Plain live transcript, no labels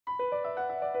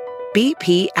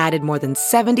BP added more than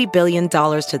 $70 billion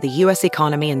to the U.S.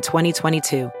 economy in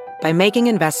 2022 by making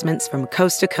investments from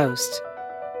coast to coast.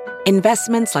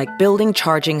 Investments like building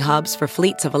charging hubs for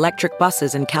fleets of electric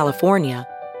buses in California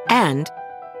and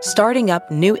starting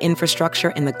up new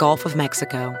infrastructure in the Gulf of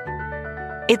Mexico.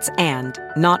 It's and,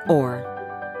 not or.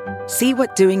 See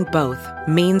what doing both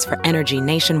means for energy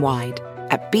nationwide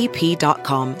at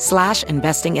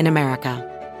bp.com/investing in America.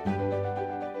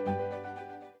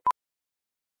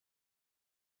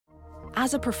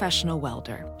 As a professional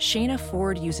welder, Shayna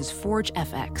Ford uses Forge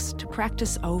FX to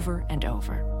practice over and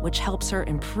over, which helps her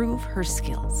improve her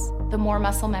skills. The more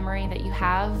muscle memory that you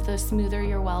have, the smoother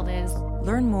your weld is.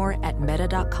 Learn more at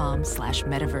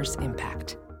meta.com/metaverse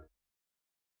impact.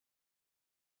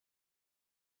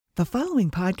 The following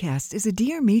podcast is a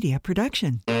Dear Media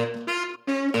production.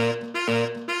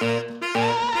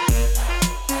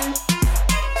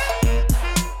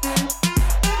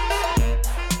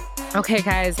 Okay,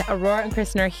 guys, Aurora and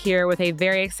Kristen are here with a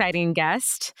very exciting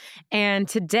guest. And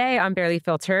today on Barely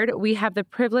Filtered, we have the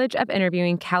privilege of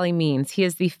interviewing Calley. He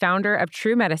is the founder of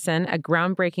True Medicine, a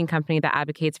groundbreaking company that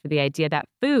advocates for the idea that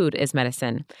food is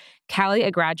medicine. Calley,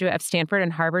 a graduate of Stanford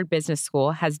and Harvard Business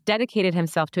School, has dedicated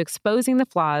himself to exposing the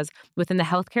flaws within the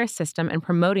healthcare system and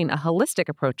promoting a holistic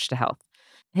approach to health.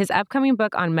 His upcoming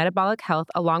book on metabolic health,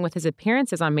 along with his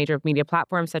appearances on major media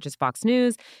platforms such as Fox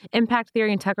News, Impact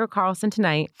Theory, and Tucker Carlson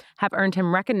Tonight, have earned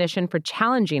him recognition for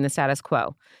challenging the status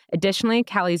quo. Additionally,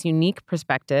 Calley's unique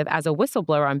perspective as a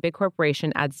whistleblower on big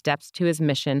corporation adds depth to his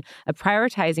mission of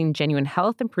prioritizing genuine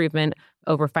health improvement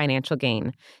over financial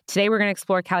gain. Today, we're going to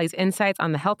explore Calley's insights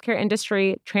on the healthcare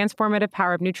industry, transformative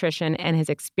power of nutrition, and his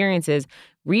experiences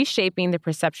reshaping the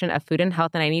perception of food and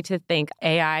health. And I need to thank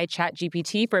AI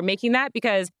ChatGPT for making that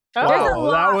because there's a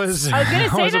lot. That was, I was going to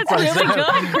say that's really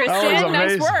good, Kristen.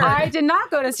 Nice work. I did not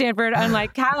go to Stanford,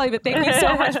 unlike Calley, but thank you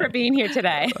so much for being here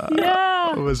today.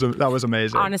 That was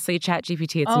amazing. Honestly,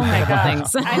 ChatGPT, it's incredible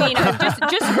things. I mean,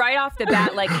 just right off the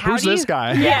bat, like, how Who's this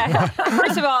guy? Yeah.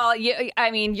 First of all,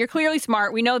 you're clearly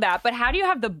smart. We know that. But how do you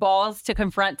have the balls to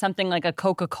confront something like a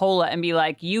Coca-Cola and be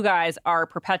like, you guys are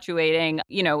perpetuating,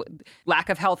 lack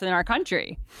of health in our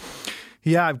country?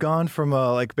 Yeah, I've gone from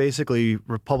a basically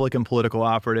Republican political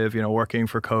operative, working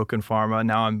for Coke and Pharma.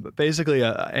 Now I'm basically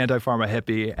an anti-pharma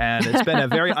hippie, and it's been a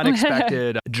very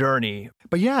unexpected journey.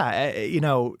 But yeah,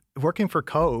 working for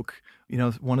Coke,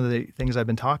 one of the things I've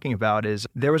been talking about is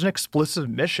there was an explicit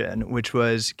mission, which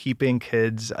was keeping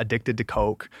kids addicted to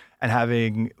Coke and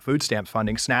having food stamp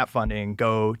funding, SNAP funding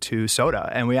go to soda.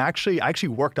 And I actually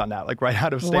worked on that, right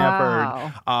out of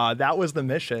Stanford. Wow. That was the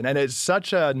mission. And it's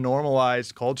such a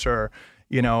normalized culture,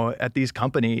 at these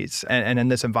companies and in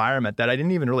this environment that I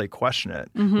didn't even really question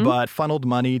it, but funneled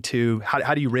money to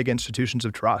how do you rig institutions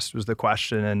of trust was the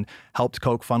question, and helped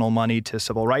Coke funnel money to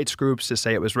civil rights groups to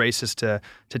say it was racist to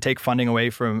take funding away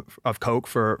of Coke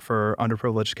for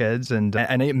underprivileged kids and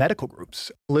medical groups.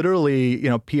 Literally,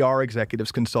 PR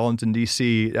executives, consultants in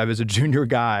DC. I was a junior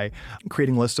guy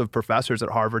creating lists of professors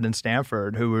at Harvard and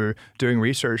Stanford who were doing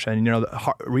research, and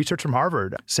research from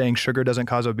Harvard saying sugar doesn't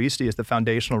cause obesity is the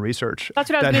foundational research. That's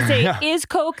what I was going to say. Yeah. Is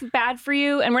Coke bad for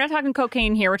you? And we're not talking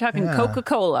cocaine here. We're talking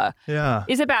Coca-Cola. Yeah.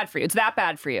 Is it bad for you? It's that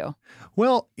bad for you?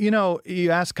 Well, you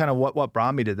asked kind of what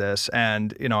brought me to this.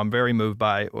 And, I'm very moved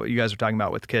by what you guys are talking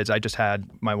about with kids.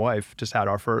 My wife just had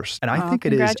our first. And I think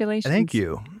it is. Congratulations. Thank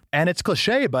you. And it's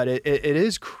cliche, but it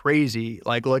is crazy,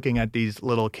 looking at these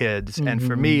little kids. Mm-hmm. And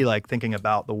for me, thinking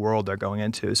about the world they're going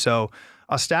into. So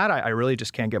a stat I really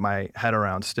just can't get my head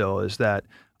around still is that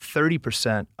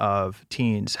 30% of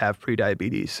teens have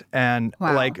prediabetes. And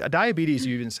diabetes,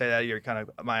 you even say that, you're kind of,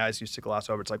 my eyes used to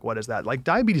gloss over. It's what is that?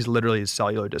 Diabetes literally is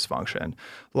cellular dysfunction.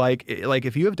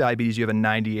 If you have diabetes, you have a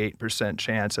 98%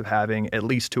 chance of having at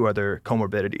least two other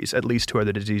comorbidities, at least two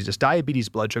other diseases. Diabetes,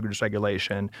 blood sugar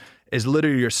dysregulation, is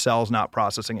literally your cells not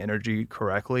processing energy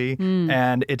correctly.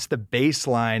 And it's the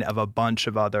baseline of a bunch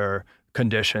of other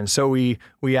conditions. So we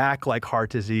act like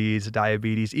heart disease,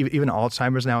 diabetes, even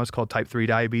Alzheimer's now is called type 3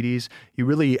 diabetes. You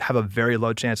really have a very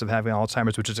low chance of having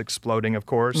Alzheimer's, which is exploding, of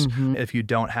course, if you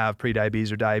don't have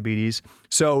prediabetes or diabetes.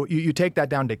 So you take that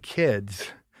down to kids.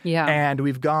 Yeah. And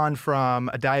we've gone from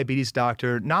a diabetes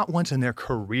doctor, not once in their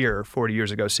career 40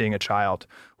 years ago, seeing a child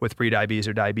with prediabetes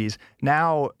or diabetes.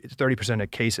 Now, 30%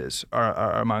 of cases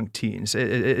are among teens.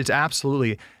 It's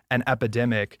absolutely an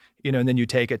epidemic, and then you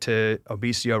take it to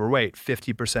obesity, overweight.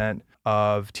 50%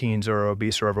 of teens are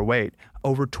obese or overweight.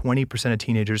 Over 20% of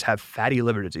teenagers have fatty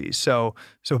liver disease. So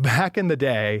back in the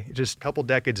day, just a couple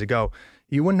decades ago,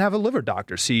 you wouldn't have a liver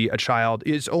doctor see a child.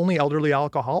 It's only elderly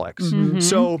alcoholics.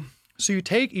 So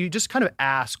you just kind of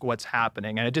ask what's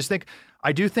happening. And I just think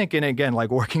I do think, and again, like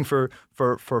working for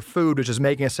food, which is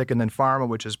making us sick, and then pharma,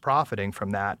 which is profiting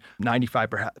from that,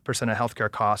 95% of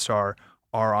healthcare costs are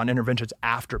on interventions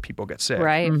after people get sick.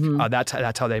 Right.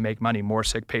 That's how they make money. More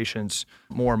sick patients,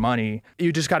 more money.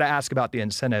 You just got to ask about the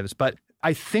incentives. But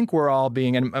I think we're all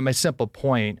being, and my simple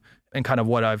point, and kind of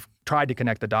what I've tried to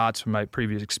connect the dots from my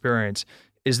previous experience,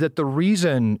 is that the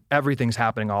reason everything's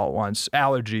happening all at once,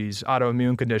 allergies,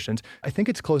 autoimmune conditions, I think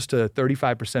it's close to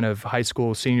 35% of high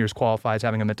school seniors qualify as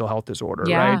having a mental health disorder,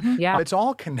 right? Yeah. It's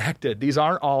all connected. These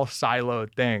aren't all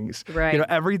siloed things. Right.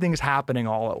 Everything's happening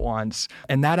all at once.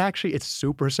 And that actually, it's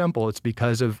super simple. It's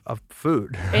because of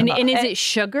food. And is it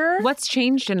sugar? What's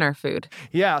changed in our food?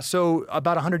 Yeah. So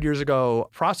about 100 years ago,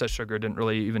 processed sugar didn't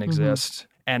really even exist.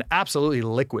 And absolutely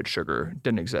liquid sugar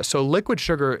didn't exist. So liquid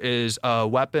sugar is a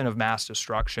weapon of mass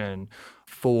destruction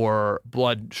for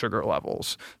blood sugar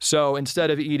levels. So instead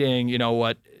of eating,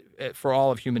 what for all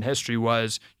of human history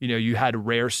was, you had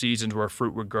rare seasons where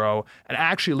fruit would grow. And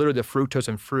actually, literally, the fructose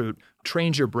in fruit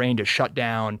trains your brain to shut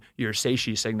down your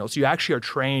satiety signals. You actually are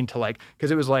trained to because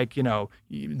it was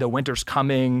the winter's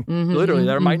coming. Literally,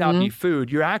 there might not be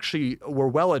food. You actually were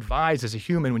well advised as a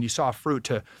human when you saw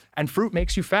fruit and fruit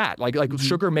makes you fat. Like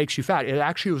sugar makes you fat. It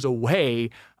actually was a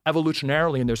way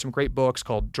evolutionarily, and there's some great books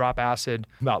called Drop Acid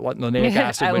about linoleic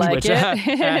acid,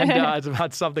 and it's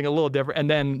about something a little different. And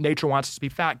then Nature Wants Us to Be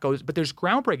Fat but there's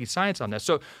groundbreaking science on this.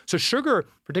 So sugar,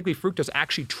 particularly fructose,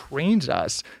 actually trains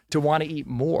us to want to eat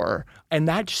more. And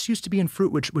that just used to be in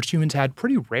fruit, which humans had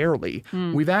pretty rarely.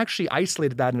 We've actually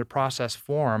isolated that in a processed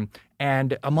form.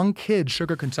 And among kids,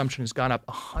 sugar consumption has gone up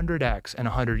 100x in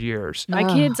 100 years. My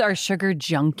kids are sugar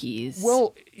junkies.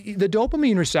 Well, the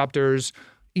dopamine receptors,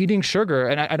 eating sugar,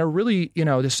 and I really,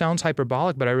 this sounds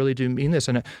hyperbolic, but I really do mean this,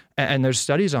 and there's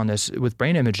studies on this with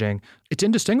brain imaging. It's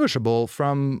indistinguishable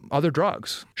from other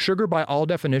drugs. Sugar, by all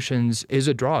definitions, is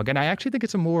a drug, and I actually think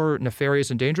it's a more nefarious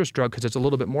and dangerous drug because it's a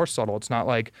little bit more subtle. It's not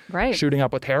like shooting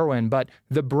up with heroin, but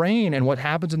the brain and what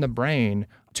happens in the brain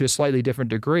to a slightly different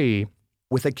degree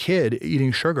with a kid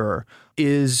eating sugar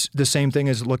is the same thing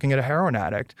as looking at a heroin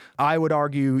addict. I would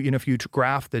argue, if you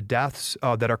graph the deaths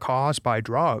that are caused by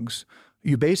drugs,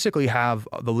 you basically have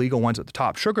the legal ones at the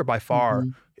top. Sugar, by far,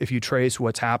 if you trace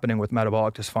what's happening with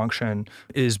metabolic dysfunction,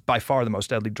 is by far the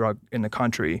most deadly drug in the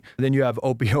country. Then you have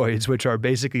opioids, which are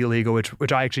basically illegal,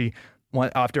 which I actually,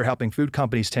 after helping food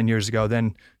companies 10 years ago,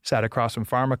 then sat across from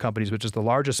pharma companies, which is the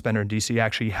largest spender in D.C.,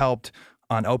 actually helped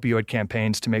on opioid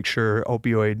campaigns to make sure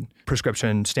opioid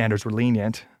prescription standards were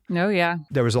lenient. Oh, yeah.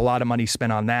 There was a lot of money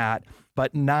spent on that.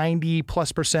 But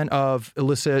 90+% of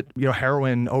illicit,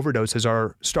 heroin overdoses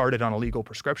are started on a legal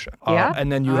prescription. And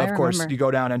then you, of course, you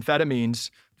go down amphetamines.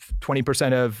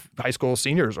 20% of high school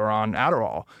seniors are on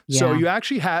Adderall. Yeah. So you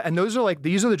actually have, and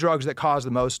these are the drugs that cause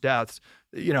the most deaths.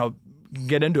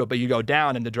 Get into it, but you go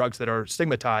down, and the drugs that are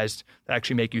stigmatized that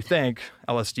actually make you think,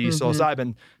 LSD,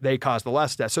 psilocybin, they cause the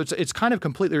less death. So it's kind of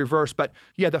completely reversed. But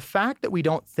yeah, the fact that we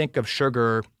don't think of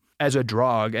sugar as a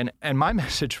drug, and my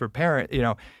message for parents,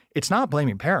 it's not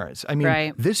blaming parents. I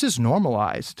mean, this is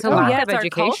normalized. It's a lot of it's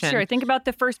education. Our culture. Think about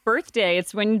the first birthday.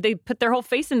 It's when they put their whole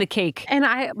face in the cake. And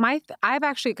I've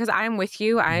actually, because I'm with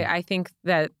you, I think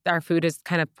that our food is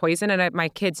kind of poison. And my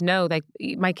kids know,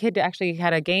 my kid actually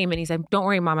had a game and he said, "Don't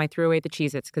worry, Mom, I threw away the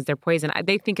Cheez-Its because they're poison."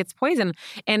 They think it's poison.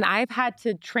 And I've had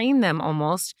to train them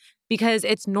almost because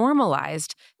it's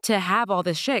normalized to have all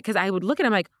this shit. Because I would look at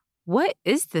them like, what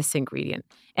is this ingredient?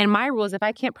 And my rule is if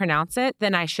I can't pronounce it,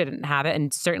 then I shouldn't have it,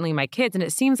 and certainly my kids. And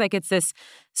it seems like it's this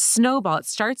snowball. It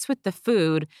starts with the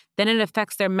food, then it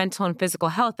affects their mental and physical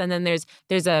health, and then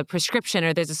there's a prescription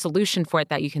or there's a solution for it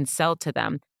that you can sell to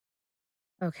them.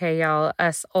 Okay, y'all,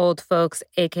 us old folks,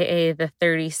 aka the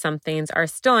 30-somethings, are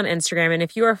still on Instagram. And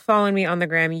if you are following me on the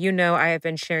gram, you know I have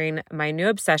been sharing my new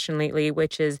obsession lately,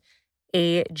 which is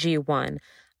AG1.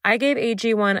 I gave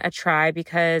AG1 a try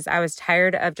because I was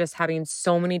tired of just having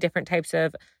so many different types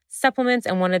of supplements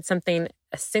and wanted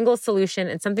a single solution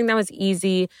and something that was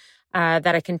easy,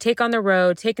 that I can take on the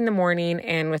road, take in the morning.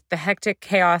 And with the hectic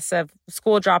chaos of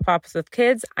school drop-offs with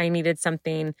kids, I needed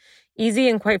something easy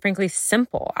and quite frankly,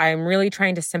 simple. I'm really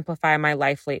trying to simplify my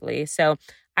life lately. So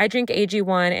I drink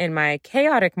AG1 in my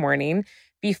chaotic morning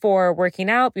before working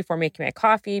out, before making my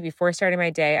coffee, before starting my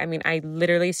day. I mean, I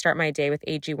literally start my day with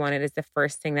AG1. It is the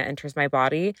first thing that enters my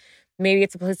body. Maybe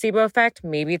it's a placebo effect.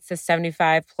 Maybe it's the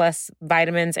 75 plus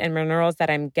vitamins and minerals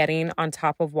that I'm getting on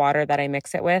top of water that I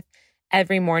mix it with.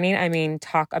 every morning. I mean,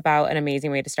 talk about an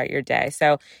amazing way to start your day.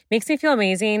 So it makes me feel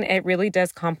amazing. It really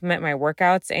does complement my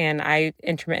workouts, and I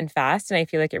intermittent fast, and I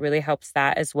feel like it really helps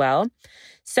that as well.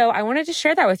 So I wanted to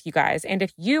share that with you guys. And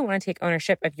if you want to take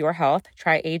ownership of your health,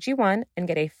 try AG1 and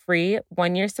get a free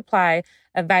 1-year supply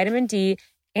of vitamin D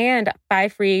and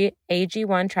 5 free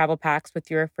AG1 travel packs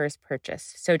with your first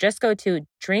purchase. So just go to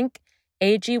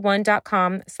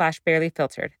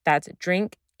drinkag1.com/barelyfiltered. That's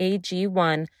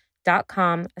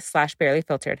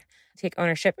drinkag1.com/barelyfiltered. Take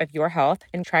ownership of your health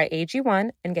and try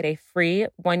AG1 and get a free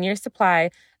 1-year supply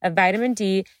of vitamin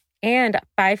D and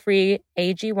 5 free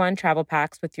AG1 travel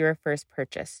packs with your first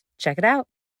purchase. Check it out.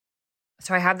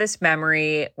 So I have this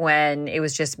memory when it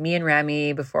was just me and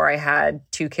Remy before I had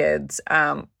 2 kids.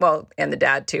 And the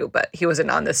dad too, but he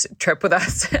wasn't on this trip with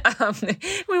us.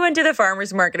 We went to the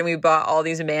farmer's market and we bought all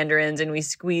these mandarins and we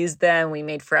squeezed them. We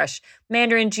made fresh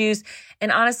mandarin juice.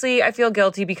 And honestly, I feel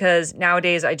guilty because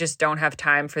nowadays I just don't have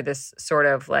time for this sort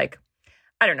of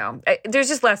there's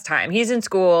just less time. He's in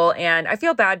school and I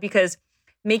feel bad because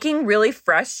making really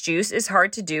fresh juice is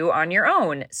hard to do on your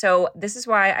own. So this is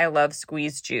why I love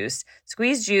Squeeze Juice.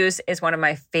 Squeeze Juice is one of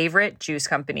my favorite juice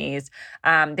companies.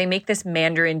 They make this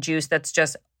mandarin juice that's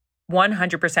just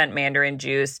 100% mandarin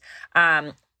juice.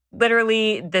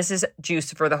 Literally, this is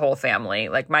juice for the whole family.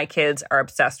 Like my kids are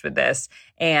obsessed with this,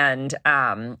 and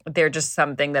they're just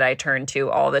something that I turn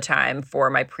to all the time for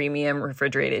my premium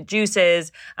refrigerated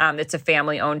juices. It's a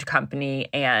family-owned company,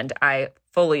 and I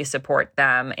fully support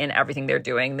them in everything they're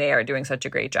doing. They are doing such a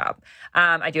great job.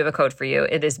 I do have a code for you.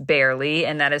 It is Barely,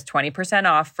 and that is 20%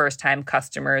 off first-time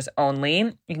customers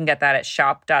only. You can get that at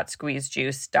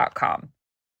shop.squeezejuice.com.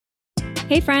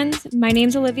 Hey friends, my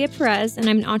name's Olivia Perez, and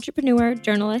I'm an entrepreneur,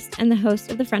 journalist, and the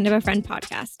host of the Friend of a Friend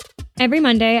podcast. Every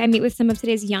Monday, I meet with some of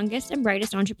today's youngest and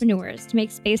brightest entrepreneurs to make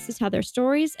space to tell their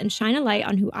stories and shine a light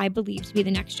on who I believe to be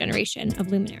the next generation of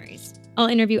luminaries. I'll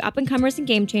interview up-and-comers and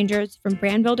game changers, from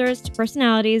brand builders to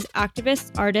personalities,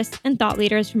 activists, artists, and thought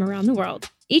leaders from around the world.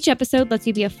 Each episode lets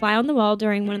you be a fly on the wall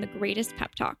during one of the greatest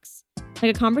pep talks,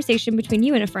 like a conversation between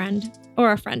you and a friend,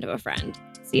 or a friend of a friend.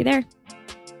 See you there.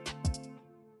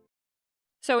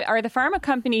 So are the pharma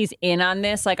companies in on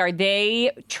this? Like, are they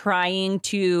trying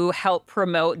to help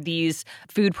promote these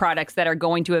food products that are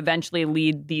going to eventually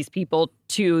lead these people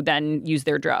to then use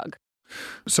their drug?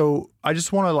 So I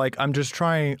just want to I'm just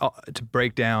trying to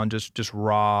break down just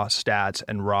raw stats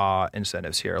and raw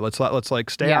incentives here. Let's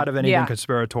stay out of anything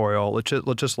conspiratorial. Let's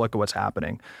just look at what's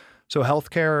happening. So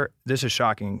healthcare, this is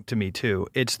shocking to me too.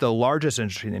 It's the largest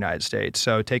industry in the United States.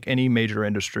 So take any major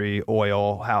industry,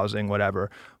 oil, housing, whatever,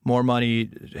 more money,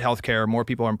 healthcare, more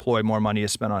people are employed, more money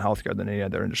is spent on healthcare than any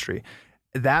other industry.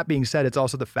 That being said, it's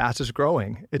also the fastest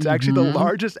growing. It's actually the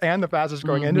largest and the fastest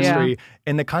growing industry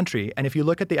in the country. And if you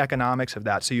look at the economics of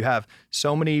that, so you have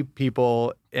so many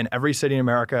people in every city in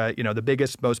America, the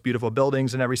biggest, most beautiful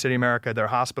buildings in every city in America, they're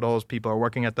hospitals, people are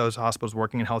working at those hospitals,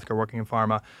 working in healthcare, working in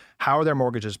pharma. How are their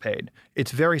mortgages paid?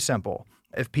 It's very simple.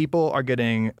 If people are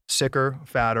getting sicker,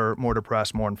 fatter, more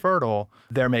depressed, more infertile,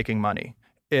 they're making money.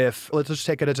 Let's just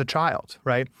take it as a child,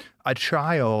 right? A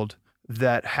child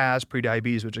that has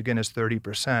prediabetes, which again is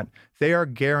 30%, they are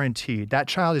guaranteed, that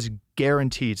child is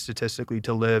guaranteed statistically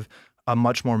to live a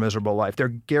much more miserable life. They're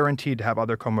guaranteed to have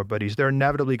other comorbidities. They're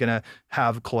inevitably going to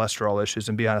have cholesterol issues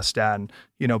and be on a statin,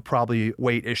 probably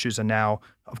weight issues. And now,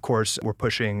 of course, we're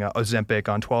pushing Ozempic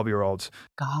on 12-year-olds,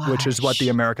 which is what the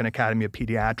American Academy of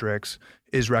Pediatrics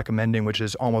is recommending, which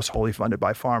is almost wholly funded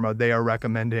by Pharma. They are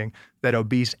recommending that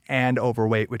obese and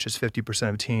overweight, which is 50%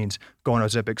 of teens, go on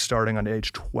Ozempic starting on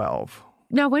age 12.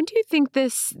 Now, when do you think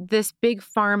this big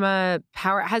pharma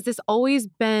power, has this always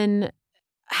been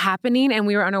happening and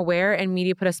we were unaware and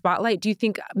media put a spotlight? Do you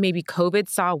think maybe COVID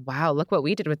saw, wow, look what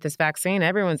we did with this vaccine.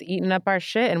 Everyone's eating up our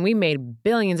shit and we made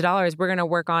billions of dollars. We're going to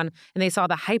work on, and they saw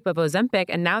the hype of Ozempic,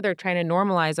 and now they're trying to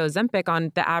normalize Ozempic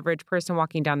on the average person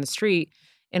walking down the street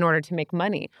in order to make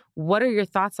money. What are your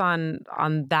thoughts on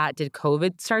that? Did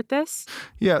COVID start this?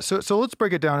 Yeah, so let's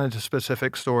break it down into a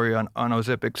specific story on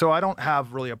Ozempic. So I don't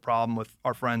have really a problem with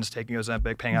our friends taking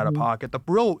Ozempic, paying out of pocket. The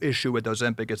real issue with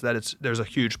Ozempic is that there's a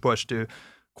huge push to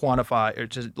quantify or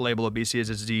to label obesity as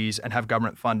a disease and have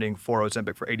government funding for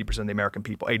Ozempic for 80% of the American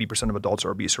people. 80% of adults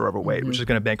are obese or overweight, which is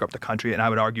going to bankrupt the country. And I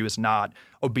would argue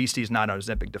obesity is not an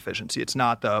Ozempic deficiency. It's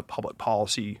not the public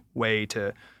policy way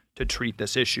to treat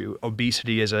this issue.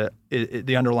 Obesity is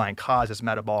the underlying cause is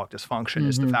metabolic dysfunction.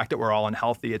 Is the fact that we're all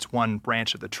unhealthy. It's one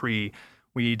branch of the tree.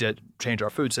 We need to change our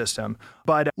food system.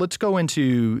 But let's go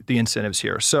into the incentives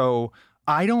here. So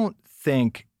I don't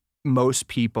think most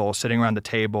people sitting around the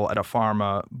table at a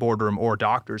pharma boardroom or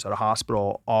doctors at a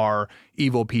hospital are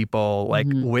evil people, like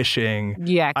wishing.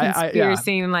 Yeah,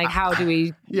 conspiracy, like how do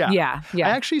we? Yeah. I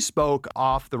actually spoke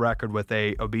off the record with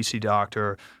a obesity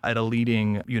doctor at a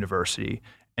leading university,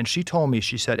 and she told me,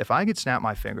 she said, if I could snap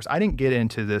my fingers, I didn't get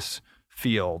into this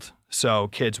field so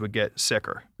kids would get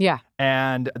sicker. Yeah.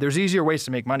 And there's easier ways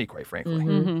to make money, quite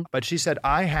frankly. But she said,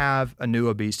 I have a new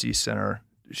obesity center.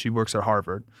 She works at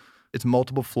Harvard. It's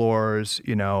multiple floors,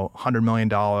 $100 million,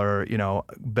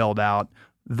 build out.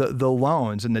 The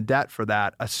loans and the debt for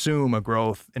that assume a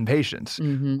growth in patients.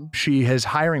 She has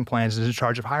hiring plans and is in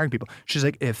charge of hiring people. She's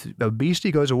like, if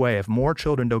obesity goes away, if more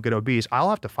children don't get obese, I'll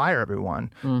have to fire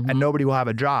everyone and nobody will have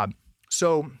a job.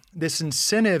 So this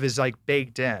incentive is like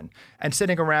baked in. And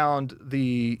sitting around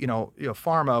the,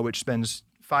 pharma, which spends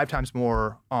 5 times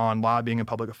more on lobbying and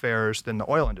public affairs than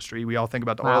the oil industry. We all think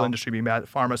about the oil industry being bad.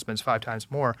 Pharma spends 5 times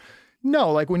more.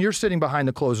 No, like when you're sitting behind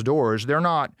the closed doors, they're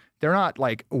not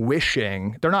like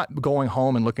wishing, they're not going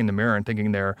home and looking in the mirror and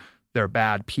thinking they're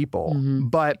bad people.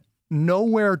 But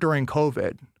nowhere during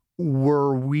COVID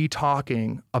were we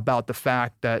talking about the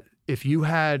fact that if you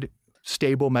had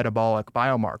stable metabolic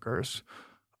biomarkers,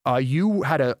 you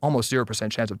had an almost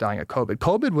 0% chance of dying of COVID.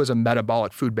 COVID was a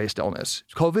metabolic food-based illness.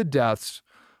 COVID deaths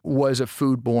was a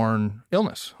foodborne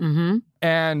illness.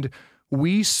 And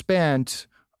we spent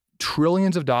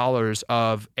trillions of dollars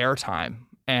of airtime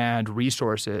and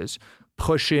resources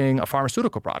pushing a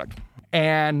pharmaceutical product.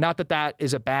 And not that that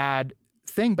is a bad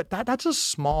thing, but that's a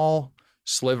small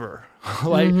sliver.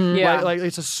 like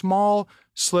it's a small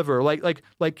sliver. Like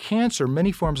cancer,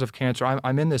 many forms of cancer.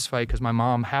 I'm in this fight because my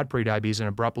mom had prediabetes and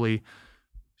abruptly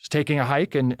was taking a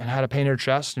hike and had a pain in her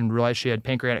chest and realized she had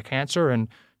pancreatic cancer, and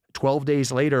 12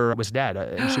 days later was dead.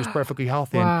 And she was perfectly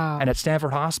healthy. And at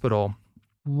Stanford Hospital,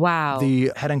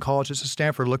 the head oncologist at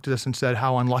Stanford looked at us and said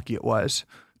how unlucky it was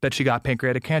that she got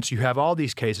pancreatic cancer. You have all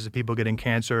these cases of people getting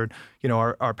cancer,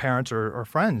 our parents or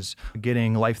friends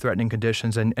getting life-threatening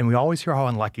conditions, and we always hear how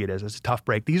unlucky it is. It's a tough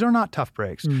break. These are not tough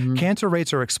breaks. Cancer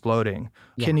rates are exploding.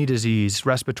 Kidney disease,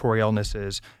 respiratory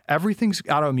illnesses, everything's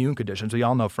autoimmune conditions. We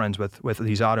all know friends with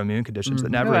these autoimmune conditions that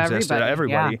never existed.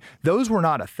 Everybody. Those were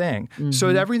not a thing. So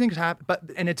everything's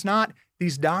happened, and it's not.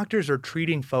 These doctors are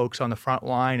treating folks on the front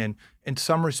line and in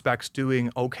some respects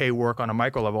doing okay work on a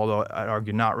micro level, although I'd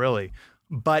argue not really.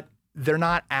 But they're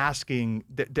not asking,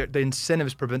 the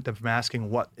incentives prevent them from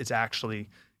asking what is actually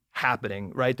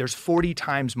happening, right? There's 40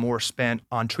 times more spent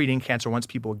on treating cancer once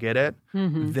people get it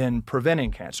than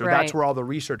preventing cancer. Right. That's where all the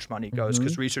research money goes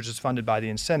because research is funded by the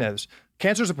incentives.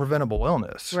 Cancer is a preventable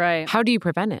illness. Right. How do you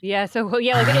prevent it? Yeah. So,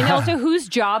 and also whose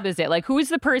job is it? Like, who is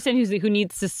the person who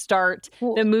needs to start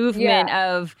the movement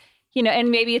of,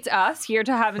 and maybe it's us here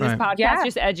to have in this podcast,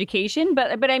 just education.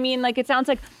 But I mean, like, it sounds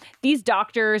like these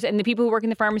doctors and the people who work in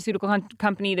the pharmaceutical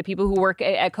company, the people who work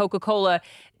at Coca-Cola,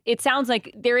 it sounds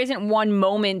like there isn't one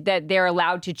moment that they're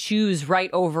allowed to choose right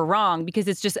over wrong because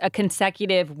it's just a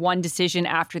consecutive one decision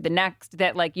after the next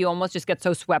that like you almost just get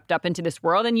so swept up into this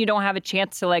world and you don't have a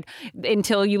chance to like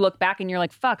until you look back and you're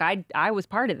like, fuck, I was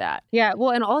part of that. Yeah.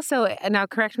 Well, and also, now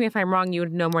correct me if I'm wrong, you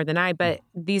would know more than I, but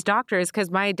these doctors,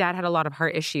 because my dad had a lot of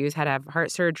heart issues, had to have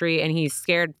heart surgery, and he's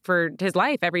scared for his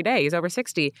life every day. He's over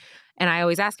 60. And I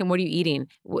always ask him, what are you eating?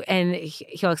 And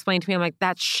he'll explain to me, I'm like,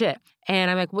 that's shit.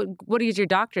 And I'm like, what does your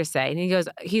doctor say? And he goes,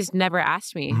 he's never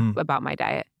asked me about my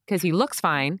diet because he looks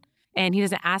fine and he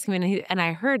doesn't ask me. And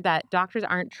I heard that doctors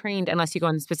aren't trained unless you go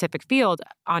in a specific field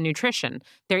on nutrition.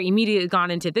 They're immediately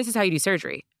gone into this is how you do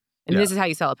surgery and this is how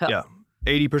you sell a pill. Yeah.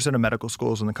 80% of medical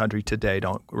schools in the country today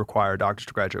don't require doctors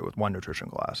to graduate with one nutrition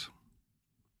class.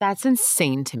 That's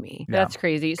insane to me. Yeah. That's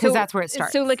crazy. Because that's where it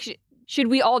starts. So like, should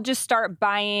we all just start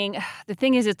buying? The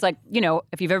thing is, it's like,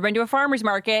 if you've ever been to a farmer's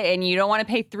market and you don't want to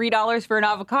pay $3 for an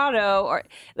avocado, or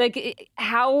like,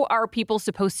 how are people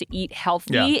supposed to eat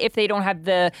healthy if they don't have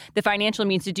the financial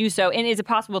means to do so? And is it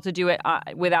possible to do it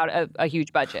without a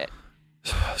huge budget?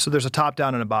 So there's a top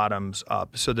down and a bottoms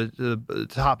up. So the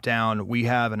top down, we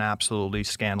have an absolutely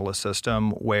scandalous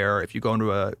system where if you go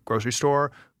into a grocery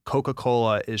store,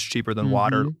 Coca-Cola is cheaper than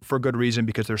water for good reason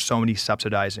because there's so many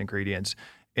subsidized ingredients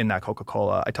in that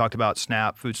Coca-Cola. I talked about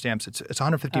SNAP, food stamps. It's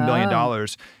 $150 billion.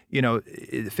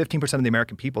 15% of the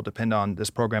American people depend on this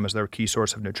program as their key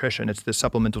source of nutrition. It's the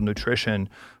supplemental nutrition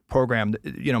program that,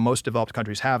 most developed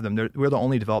countries have them. We're the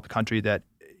only developed country that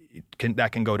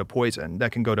that can go to poison,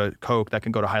 that can go to Coke, that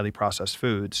can go to highly processed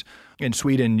foods. In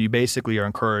Sweden, you basically are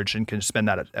encouraged and can spend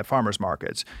that at farmers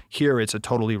markets. Here, it's a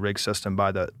totally rigged system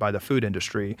by the food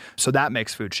industry. So that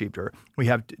makes food cheaper. We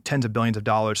have tens of billions of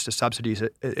dollars to subsidies.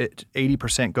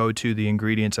 80% go to the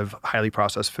ingredients of highly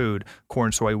processed food,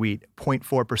 corn, soy, wheat.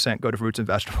 0.4% go to fruits and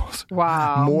vegetables.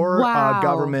 Wow.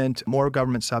 More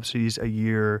government subsidies a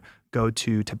year go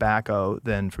to tobacco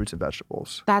than fruits and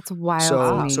vegetables. That's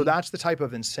wild. So that's the type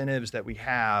of incentives that we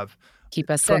have. Keep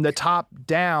us from sick. the top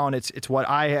down. It's what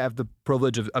I have the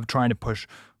privilege of trying to push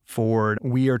forward.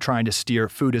 We are trying to steer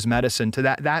food as medicine to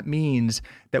that. That means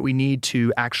that we need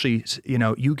to actually,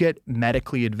 you get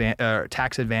medically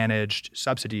tax advantaged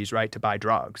subsidies, right, to buy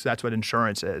drugs. That's what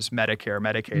insurance is. Medicare,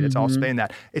 Medicaid, it's all Spain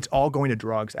that. It's all going to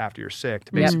drugs after you're sick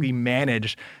to basically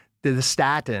manage the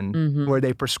statin where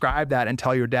they prescribe that and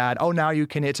tell your dad, oh, now you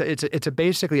can, it's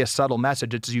basically a subtle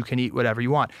message. It's you can eat whatever you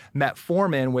want.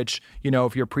 Metformin, which,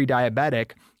 if you're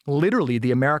pre-diabetic, literally the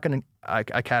American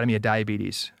Academy of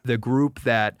Diabetes, the group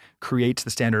that creates the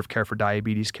standard of care for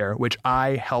diabetes care, which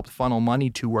I helped funnel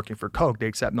money to working for Coke. They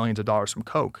accept millions of dollars from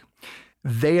Coke.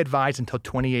 They advised until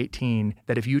 2018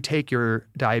 that if you take your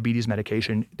diabetes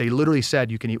medication, they literally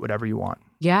said you can eat whatever you want.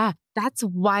 Yeah, that's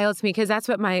wild to me because that's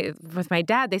what with my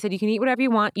dad, they said you can eat whatever you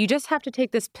want. You just have to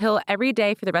take this pill every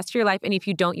day for the rest of your life. And if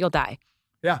you don't, you'll die.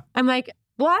 Yeah. I'm like,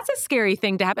 well, that's a scary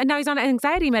thing to happen. And now he's on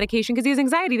anxiety medication because he has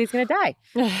anxiety that he's going to die.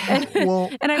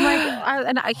 And I'm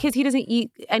like, because he doesn't eat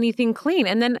anything clean.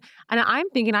 And I'm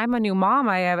thinking, I'm a new mom.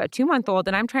 I have a 2-month-old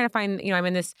and I'm trying to find, I'm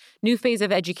in this new phase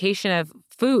of education of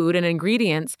food and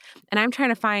ingredients. And I'm trying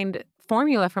to find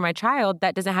formula for my child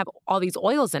that doesn't have all these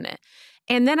oils in it.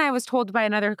 And then I was told by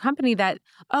another company that,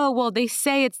 they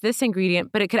say it's this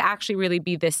ingredient, but it could actually really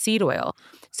be this seed oil.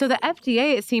 So the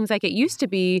FDA, it seems like it used to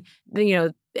be,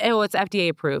 it's FDA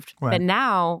approved. Right. But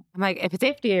now I'm like, if it's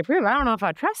FDA approved, I don't know if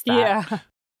I trust that. Yeah.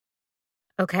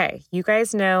 Okay. You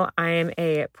guys know I am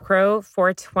a pro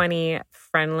 420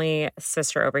 friendly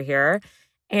sister over here.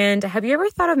 And have you ever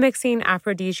thought of mixing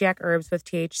aphrodisiac herbs with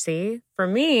THC? For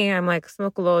me, I'm like,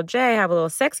 smoke a little J, have a little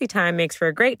sexy time, makes for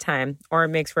a great time, or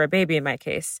makes for a baby in my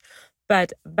case.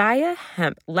 But Via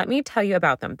Hemp, let me tell you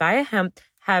about them. Via Hemp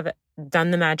have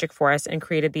done the magic for us and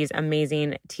created these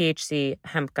amazing THC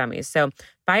hemp gummies. So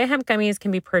Via Hemp gummies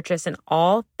can be purchased in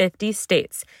all 50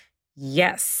 states.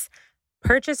 Yes.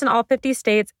 Purchased in all 50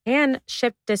 states and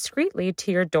shipped discreetly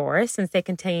to your door since they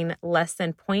contain less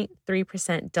than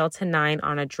 0.3% Delta-9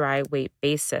 on a dry weight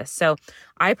basis. So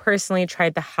I personally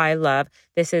tried the High Love.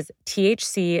 This is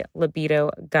THC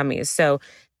libido gummies. So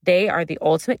they are the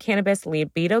ultimate cannabis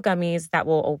libido gummies that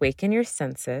will awaken your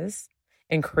senses,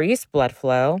 increase blood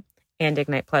flow, and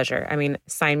ignite pleasure. I mean,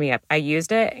 sign me up. I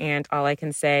used it and all I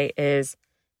can say is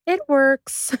it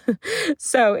works.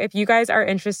 So if you guys are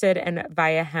interested in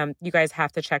Via Hemp, you guys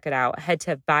have to check it out. Head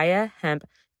to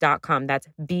viahemp.com. That's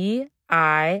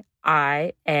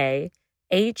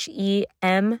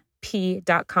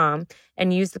VIAHEMP.com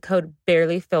and use the code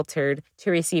BarelyFiltered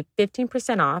to receive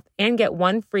 15% off and get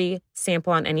one free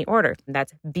sample on any order.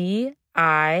 That's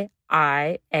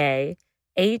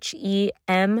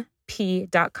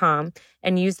VIAHEMP.com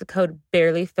and use the code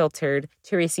BarelyFiltered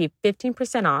to receive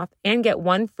 15% off and get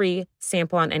one free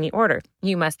sample on any order.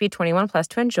 You must be 21 plus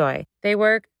to enjoy. They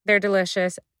work. They're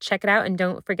delicious. Check it out and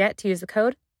don't forget to use the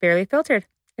code BarelyFiltered.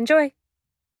 Enjoy.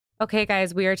 Okay,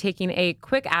 guys, we are taking a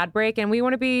quick ad break and we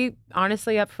want to be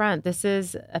honestly upfront. This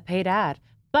is a paid ad.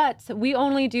 But we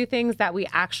only do things that we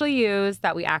actually use,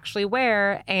 that we actually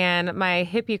wear. And my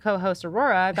hippie co-host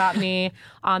Aurora got me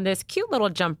on this cute little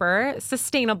jumper,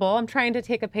 sustainable. I'm trying to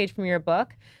take a page from your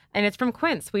book. And it's from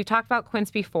Quince. We've talked about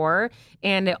Quince before,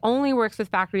 and it only works with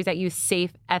factories that use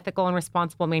safe, ethical, and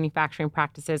responsible manufacturing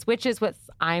practices, which is what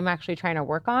I'm actually trying to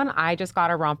work on. I just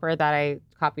got a romper that I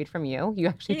copied from you. You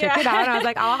actually took it out, and I was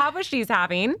like, I'll have what she's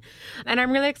having. And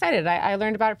I'm really excited. I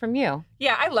learned about it from you.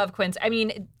 Yeah, I love Quince. I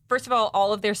mean, first of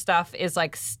all of their stuff is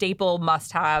like staple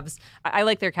must-haves. I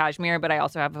like their cashmere, but I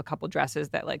also have a couple dresses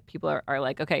that like people are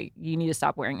like, okay, you need to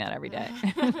stop wearing that every day.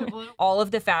 All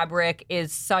of the fabric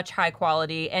is such high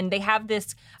quality, and they have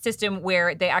this system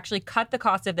where they actually cut the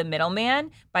cost of the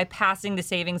middleman by passing the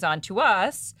savings on to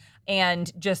us and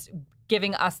just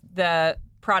giving us the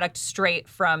product straight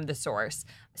from the source.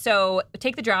 So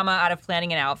take the drama out of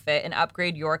planning an outfit and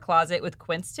upgrade your closet with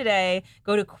Quince today.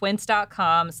 Go to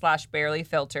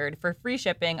quince.com/barelyfiltered for free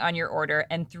shipping on your order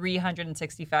and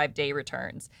 365-day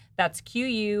returns. That's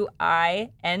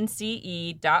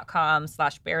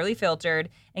QUINCE.com/barelyfiltered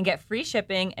and get free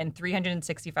shipping and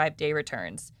 365-day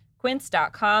returns.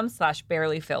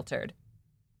 Quince.com/barelyfiltered.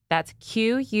 That's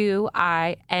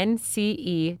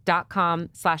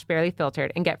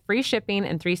QUINCE.com/barelyfiltered and get free shipping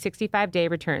and 365-day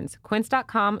returns.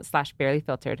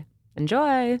 Quince.com/barelyfiltered.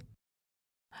 Enjoy.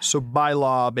 So by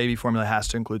law, baby formula has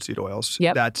to include seed oils.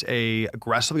 Yep. That's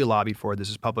aggressively lobbied for. This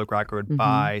is public record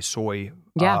by soy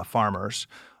farmers.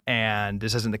 And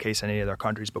this isn't the case in any other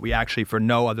countries, but we actually, for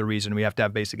no other reason, we have to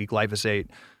have basically glyphosate,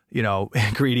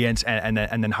 ingredients and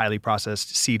then highly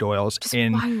processed seed oils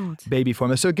in baby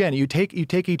formula. So again, you take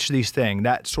each of these things,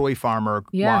 that soy farmer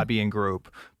lobbying group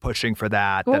pushing for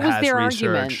that. What that was has their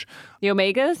research. argument? The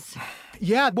omegas?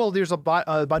 Yeah, well, there's a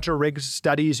bunch of rig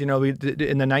studies, in the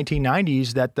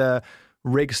 1990s that the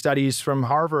rig studies from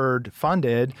Harvard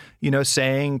funded,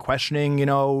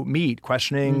 questioning, meat,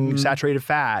 questioning saturated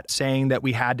fat, saying that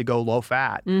we had to go low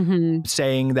fat,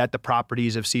 saying that the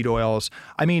properties of seed oils.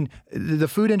 I mean, the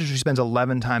food industry spends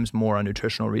 11 times more on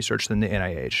nutritional research than the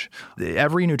NIH.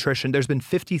 There's been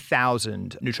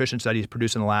 50,000 nutrition studies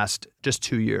produced in the last just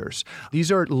 2 years.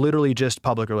 These are literally just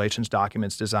public relations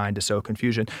documents designed to sow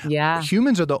confusion. Yeah.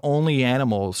 Humans are the only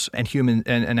animals and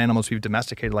animals we've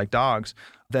domesticated like dogs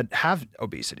that have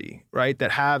obesity, right?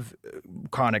 That have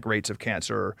chronic rates of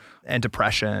cancer and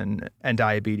depression and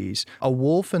diabetes. A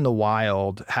wolf in the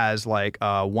wild has like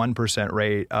a 1%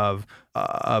 rate of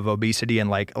obesity and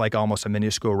like almost a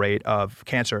minuscule rate of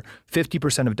cancer.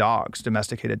 50% of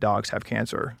domesticated dogs have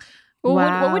cancer. Well,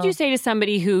 what would you say to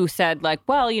somebody who said we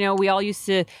all used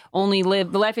to only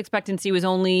live, the life expectancy was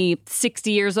only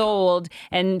 60 years old,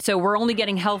 and so we're only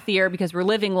getting healthier because we're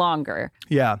living longer?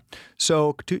 Yeah.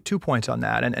 So 2 points on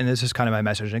that, and this is kind of my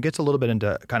message, and it gets a little bit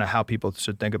into kind of how people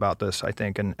should think about this, I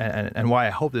think, and why I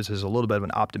hope this is a little bit of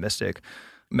an optimistic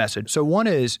message. So one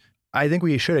is, I think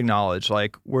we should acknowledge,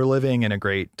 we're living in a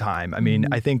great time. I mean,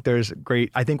 I think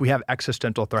we have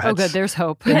existential threats. Oh, good. There's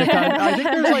hope. I think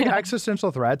there's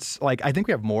existential threats. I think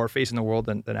we have more facing the world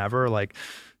than ever, like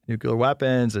nuclear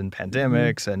weapons and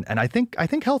pandemics. And I think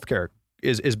healthcare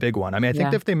is big one. I mean, I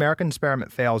think if the American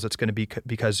experiment fails, it's going to be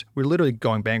because we're literally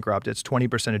going bankrupt. It's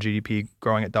 20% of GDP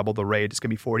growing at double the rate. It's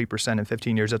going to be 40% in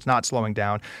 15 years. It's not slowing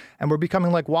down. And we're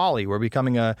becoming like Wall-E. We're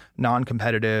becoming a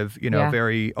non-competitive,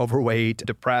 very overweight,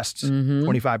 depressed.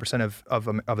 25%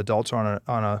 of adults are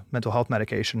on a mental health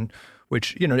medication,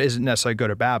 which, isn't necessarily good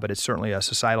or bad, but it's certainly a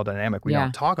societal dynamic we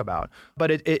don't talk about.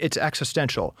 But it's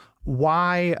existential.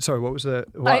 Why? Sorry, what was the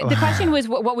question was,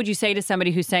 what would you say to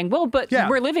somebody who's saying, well, but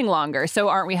we're living longer, so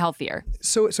aren't we healthier?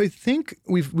 So I think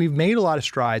we've made a lot of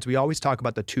strides. We always talk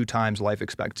about the 2 times life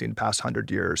expectancy in the past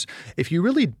 100 years. If you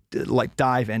really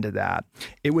dive into that,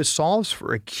 it was solves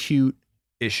for acute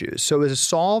issues. So it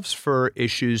solves for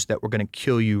issues that were going to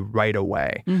kill you right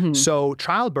away. So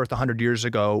childbirth 100 years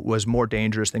ago was more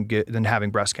dangerous than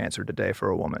having breast cancer today for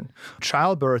a woman.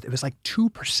 Childbirth, it was like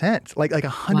 2%, like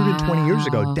 120 years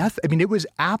ago. Death, I mean, it was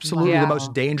absolutely the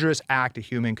most dangerous act a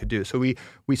human could do. So we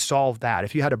solved that.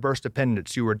 If you had a burst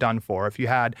appendix, you were done for. If you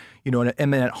had, an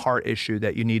imminent heart issue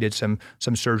that you needed some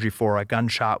surgery for, a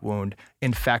gunshot wound,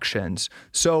 infections.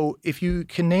 So if you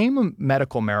can name a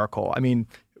medical miracle, I mean,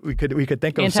 we could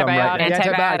think of some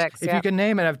antibiotics. If you can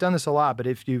name it, I've done this a lot, but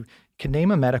if you can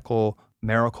name a medical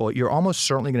miracle, you're almost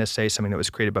certainly going to say something that was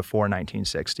created before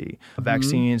 1960.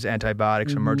 Vaccines,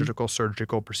 antibiotics, emergent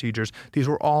surgical procedures, these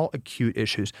were all acute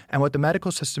issues. And what the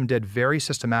medical system did very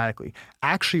systematically,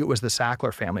 actually it was the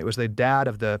Sackler family. It was the dad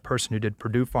of the person who did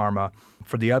Purdue Pharma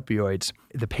for the opioids.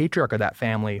 The patriarch of that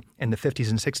family in the 50s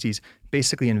and 60s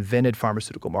basically invented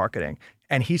pharmaceutical marketing.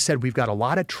 And he said, we've got a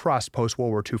lot of trust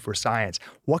post-World War II for science.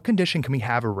 What condition can we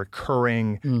have a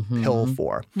recurring pill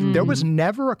for? There was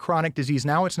never a chronic disease.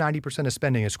 Now it's 90% of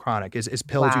spending is chronic, is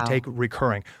pills you take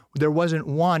recurring. There wasn't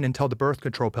one until the birth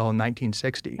control pill in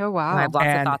 1960. Oh, wow. I have lots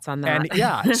of thoughts on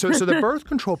that. And so the birth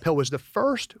control pill was the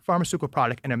first pharmaceutical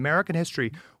product in American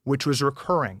history which was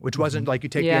recurring, which wasn't like you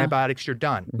take the antibiotics, you're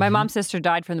done. My mom's sister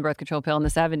died from the birth control pill in the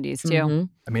 70s, too.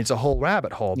 I mean, it's a whole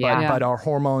rabbit hole, but our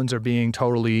hormones are being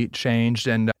totally changed,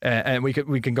 and we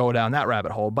can go down that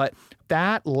rabbit hole. But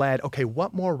that led, okay,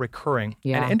 what more recurring?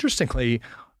 And interestingly,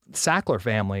 Sackler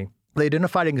family, they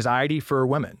identified anxiety for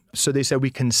women. So they said we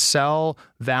can sell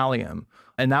Valium.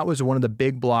 And that was one of the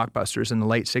big blockbusters in the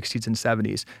late 60s and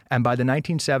 70s. And by the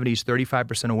 1970s,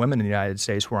 35% of women in the United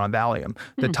States were on Valium.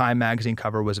 The Time magazine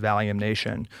cover was Valium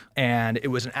Nation. And it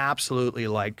was an absolutely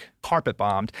carpet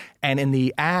bombed. And in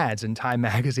the ads in Time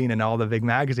magazine and all the big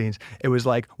magazines, it was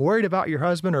worried about your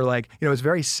husband, or it was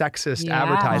very sexist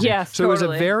advertising. Yes, so totally. It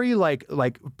was a very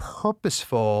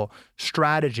purposeful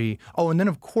strategy. Oh, and then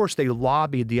of course they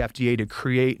lobbied the FDA to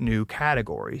create new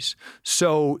categories.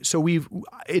 So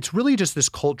it's really just this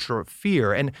culture of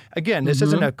fear. And again, this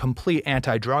isn't a complete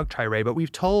anti-drug tirade, but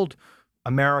we've told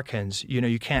Americans,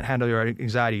 you can't handle your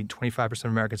anxiety. 25%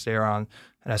 of Americans say are on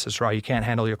an SSRI. You can't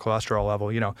handle your cholesterol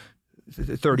level.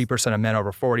 30% of men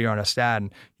over 40 are on a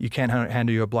statin. You can't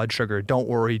handle your blood sugar. Don't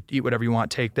worry. Eat whatever you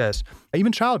want. Take this.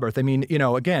 Even childbirth. I mean,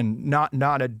 again,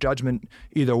 not a judgment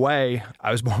either way.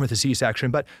 I was born with a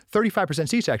C-section, but 35%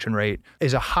 C-section rate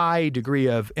is a high degree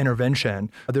of intervention.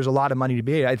 There's a lot of money to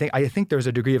be made. I think there's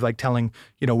a degree of like telling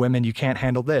women you can't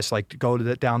handle this. Like go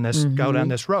down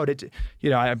this road.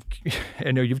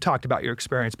 I know you've talked about your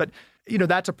experience, but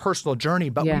that's a personal journey.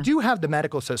 But we do have the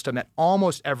medical system at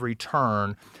almost every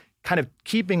turn, kind of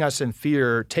keeping us in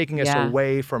fear, taking us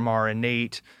away from our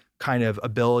innate kind of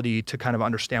ability to kind of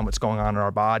understand what's going on in our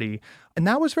body. And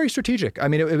that was very strategic. I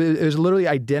mean, it was literally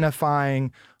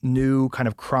identifying new kind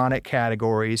of chronic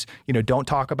categories. Don't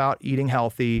talk about eating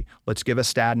healthy. Let's give a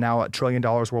statin now. $1 trillion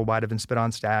worldwide have been spent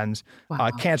on statins. Wow.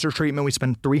 Cancer treatment, we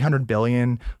spend $300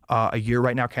 billion a year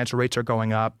right now. Cancer rates are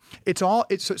going up. So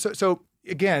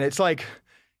again, it's like,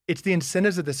 it's the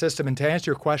incentives of the system. And to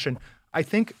answer your question, I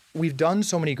think we've done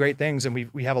so many great things and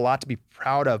we have a lot to be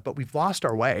proud of, but we've lost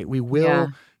our way. We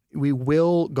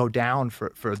will go down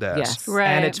for this. Yes. Right.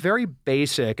 And it's very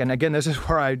basic. And again, this is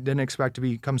where I didn't expect to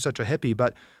become such a hippie,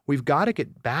 but we've got to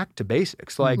get back to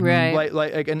basics. And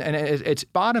it's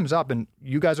bottoms up. And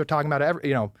you guys are talking about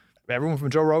everyone from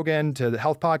Joe Rogan to the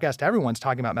health podcast, everyone's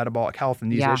talking about metabolic health and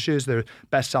these issues. They're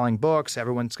best-selling books.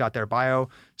 Everyone's got their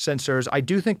biosensors. I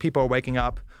do think people are waking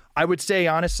up. I would say,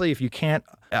 honestly, if you can't,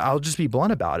 I'll just be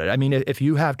blunt about it. I mean, if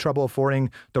you have trouble affording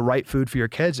the right food for your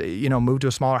kids, move to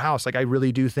a smaller house. Like, I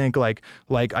really do think I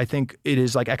think it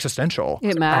is like existential.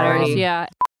 It matters. Yeah.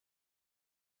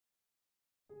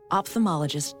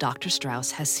 Ophthalmologist Dr.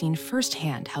 Strauss has seen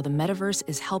firsthand how the metaverse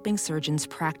is helping surgeons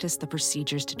practice the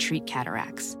procedures to treat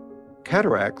cataracts.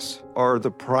 Cataracts are the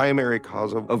primary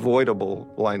cause of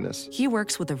avoidable blindness. He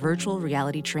works with a virtual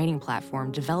reality training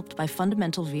platform developed by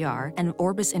Fundamental VR and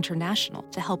Orbis International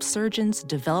to help surgeons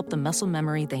develop the muscle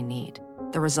memory they need.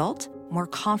 The result? More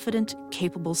confident,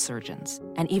 capable surgeons.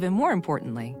 And even more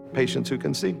importantly, patients who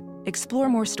can see. Explore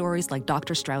more stories like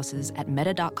Dr. Strauss's at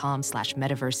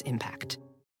meta.com/metaverse impact.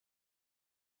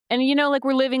 And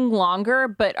we're living longer,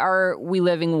 but are we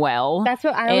living well? That's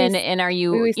what I always. And are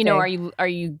you are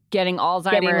you getting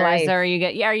Alzheimer's? Or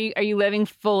are you living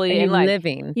fully in life?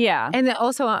 Living? Yeah. And then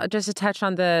also, just to touch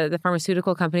on the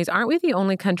pharmaceutical companies, aren't we the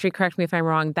only country? Correct me if I'm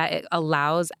wrong. That it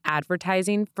allows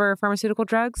advertising for pharmaceutical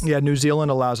drugs? Yeah, New Zealand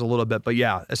allows a little bit, but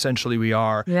yeah, essentially we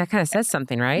are. That kind of says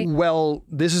something, right? Well,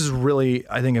 this is really,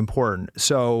 I think, important.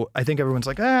 So I think everyone's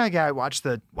like, watch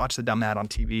the dumb ad on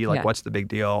TV. Like, what's the big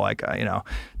deal? Like,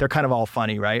 they're kind of all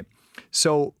funny, right?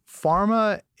 So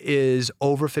pharma is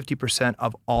over 50%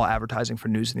 of all advertising for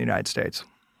news in the United States.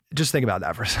 Just think about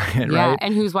that for a second, right? Yeah,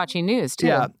 and who's watching news too?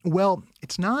 Yeah, well,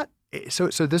 it's not. So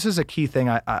this is a key thing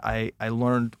I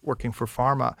learned working for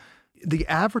pharma. The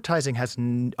advertising has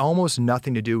almost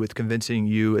nothing to do with convincing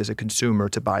you as a consumer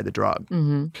to buy the drug.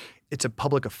 Mm-hmm. It's a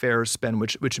public affairs spend,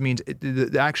 which means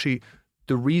actually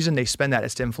the reason they spend that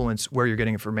is to influence where you're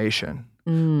getting information.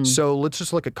 So let's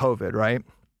just look at COVID, right?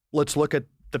 Let's look at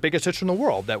the biggest issue in the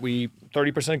world, that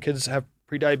 30% of kids have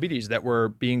prediabetes, that we're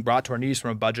being brought to our knees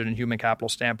from a budget and human capital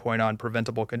standpoint on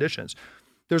preventable conditions.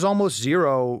 There's almost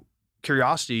zero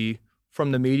curiosity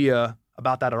from the media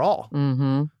about that at all.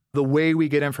 Mm-hmm. The way we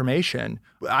get information,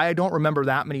 I don't remember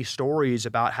that many stories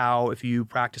about how if you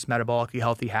practice metabolically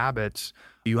healthy habits,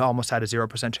 you almost had a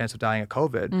 0% chance of dying of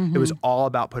COVID. Mm-hmm. It was all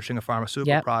about pushing a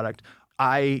pharmaceutical product.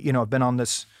 I, have been on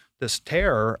this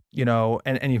tear,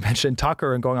 and you mentioned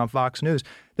Tucker and going on Fox News.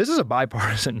 This is a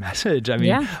bipartisan message,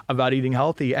 about eating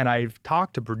healthy. And I've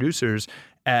talked to producers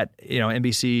at,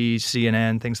 NBC,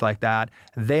 CNN, things like that.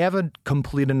 They have a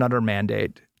complete and utter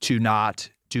mandate to not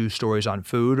do stories on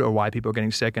food or why people are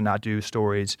getting sick and not do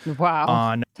stories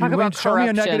on. Talk about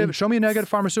corruption. Show me a negative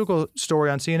pharmaceutical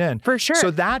story on CNN. For sure. So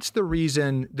that's the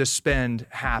reason the spend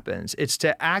happens. It's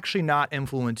to actually not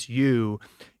influence you.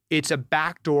 It's a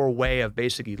backdoor way of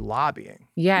basically lobbying.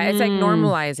 Yeah, it's like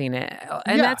normalizing it.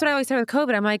 And that's what I always say with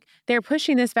COVID. I'm like, they're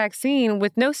pushing this vaccine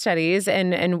with no studies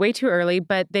and way too early,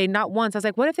 but they not once. I was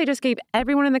like, what if they just gave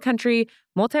everyone in the country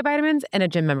multivitamins and a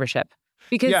gym membership?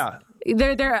 Because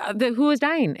who was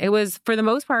dying? It was, for the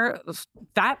most part,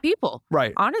 fat people.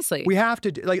 Right. Honestly. We have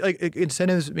to, like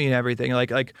incentives mean everything.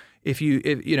 Like if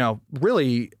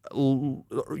really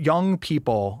young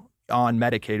people on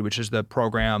Medicaid, which is the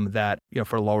program that,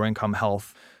 for lower income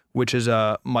health, which is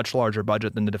a much larger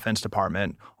budget than the Defense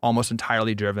Department, almost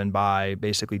entirely driven by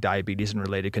basically diabetes and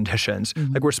related conditions.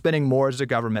 Mm-hmm. Like, we're spending more as a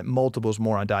government, multiples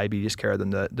more on diabetes care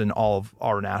than all of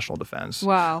our national defense.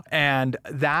 Wow. And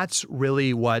that's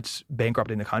really what's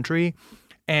bankrupting the country.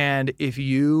 And if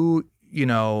you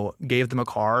gave them a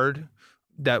card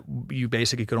that you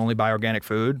basically could only buy organic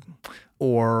food,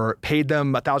 or paid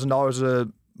them $1,000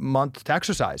 a month to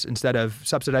exercise instead of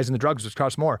subsidizing the drugs, which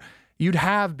costs more, you'd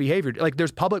have behavior. Like,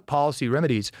 there's public policy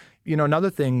remedies.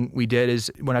 Another thing we did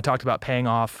is, when I talked about paying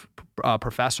off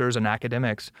professors and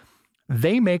academics,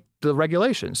 they make the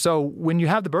regulations. So when you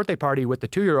have the birthday party with the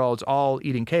 2-year-olds all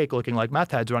eating cake, looking like meth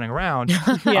heads running around,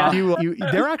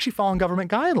 they're actually following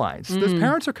government guidelines. Those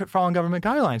parents are following government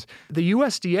guidelines. The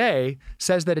USDA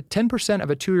says that 10% of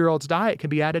a 2-year-old's diet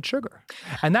can be added sugar.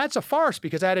 And that's a farce,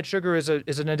 because added sugar is an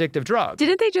addictive drug.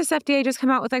 Didn't they FDA just come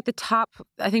out with like the top,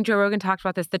 I think Joe Rogan talked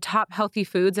about this, the top healthy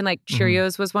foods, and like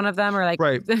Cheerios was one of them, or like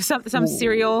some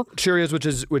cereal? Cheerios,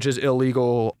 which is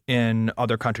illegal in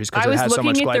other countries because it has so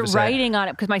much glyphosate. I was looking at the writing on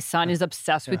it because my son is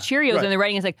obsessed with Cheerios, and the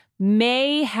writing is like,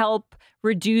 may help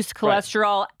reduce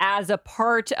cholesterol as a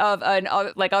part of an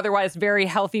otherwise very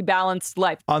healthy, balanced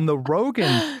life. On the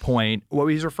Rogan point, what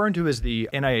he's referring to is the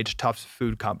NIH Tufts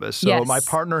Food Compass. So my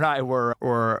partner and I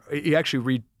he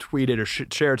actually retweeted or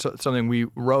shared something we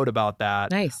wrote about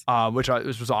that. Nice. Which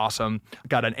was awesome.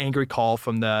 Got an angry call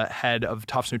from the head of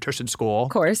Tufts Nutrition School. Of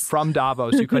course. From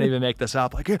Davos. You couldn't even make this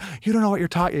up. Like, you don't know what you're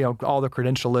talking, all the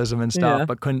credentialism and stuff,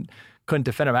 but couldn't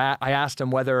defend him. I asked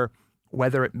him whether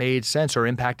it made sense or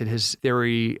impacted his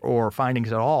theory or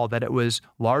findings at all, that it was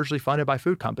largely funded by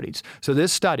food companies. So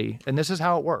this study, and this is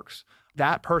how it works,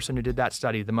 that person who did that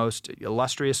study, the most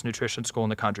illustrious nutrition school in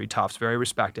the country, Tufts, very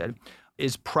respected,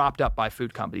 is propped up by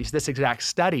food companies. This exact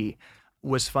study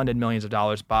was funded millions of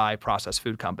dollars by processed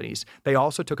food companies. They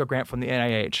also took a grant from the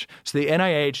NIH. So the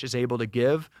NIH is able to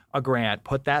give a grant,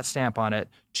 put that stamp on it,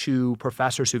 to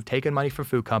professors who've taken money from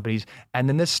food companies. And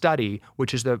then this study,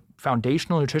 which is the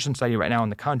foundational nutrition study right now in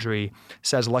the country,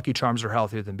 says Lucky Charms are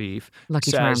healthier than beef.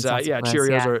 Cheerios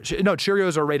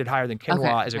are rated higher than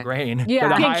quinoa as a grain. Yeah.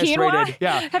 They're the highest quinoa? rated.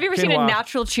 Yeah. Have you ever seen a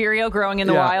natural Cheerio growing in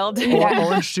the wild?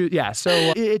 Orange juice. Yeah. So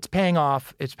it's paying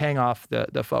off. It's paying off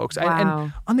the folks. Wow.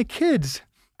 And on the kids.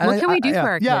 What can we do for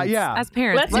our kids as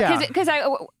parents? Because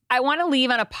I want to leave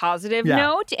on a positive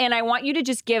note, and I want you to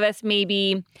just give us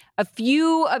maybe a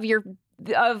few of your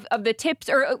of the tips,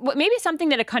 or maybe something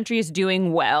that a country is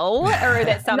doing well, or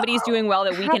that somebody's doing well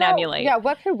that we can emulate. Yeah,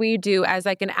 what could we do as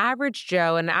like an average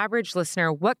Joe, an average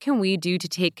listener? What can we do to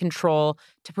take control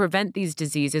to prevent these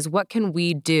diseases? What can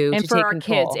we do and to for take our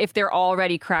control? kids, if they're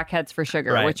already crackheads for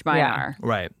sugar, which mine are.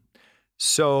 Right.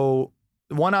 So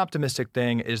one optimistic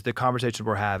thing is the conversations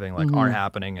we're having aren't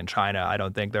happening in China. I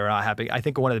don't think they're not happening. I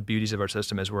think one of the beauties of our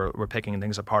system is we're picking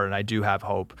things apart, and I do have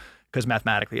hope because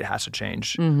mathematically it has to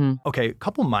change. Okay, a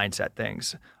couple mindset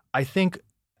things. I think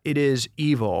it is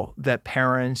evil that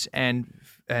parents and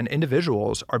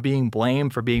individuals are being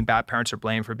blamed for being bad parents or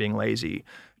blamed for being lazy.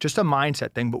 Just a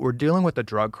mindset thing, but we're dealing with a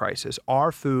drug crisis.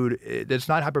 Our food, it's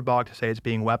not hyperbolic to say it's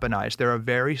being weaponized. There are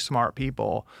very smart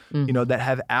people, that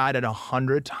have added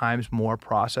 100 times more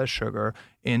processed sugar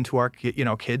into our,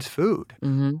 kids' food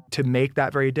to make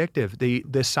that very addictive.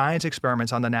 The science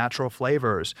experiments on the natural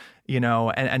flavors,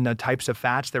 and the types of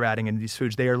fats they're adding in these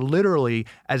foods, they are literally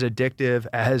as addictive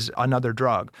as another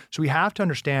drug. So we have to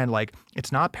understand,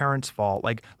 it's not parents' fault.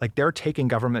 Like they're taking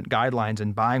government guidelines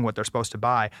and buying what they're supposed to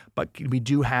buy, but we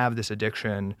do have this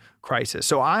addiction crisis.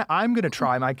 So I'm going to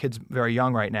try. My kid's very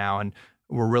young right now, and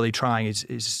we're really trying.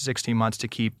 He's 16 months to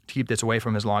keep this away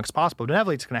from him as long as possible. But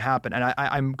inevitably, it's going to happen. And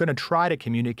I'm going to try to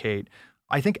communicate.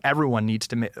 I think everyone needs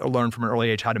to learn from an early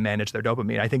age how to manage their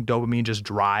dopamine. I think dopamine just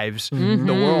drives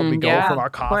the world. We go from our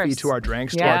coffee to our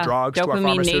drinks to our drugs to our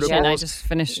pharmaceuticals. Nation. I just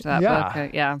finished that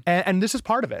book. And this is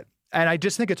part of it. And I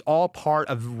just think it's all part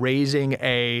of raising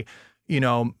a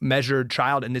measured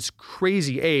child in this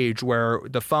crazy age where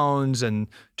the phones and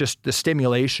just the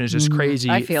stimulation is just crazy.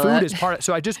 I feel food it. is part of,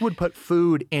 so I just would put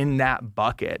food in that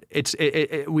bucket.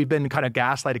 We've been kind of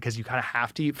gaslighted because you kind of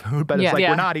have to eat food, but it's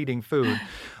we're not eating food.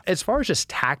 As far as just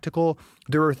tactical,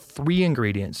 there are 3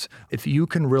 ingredients. If you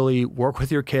can really work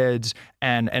with your kids,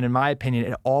 and in my opinion,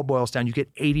 it all boils down, you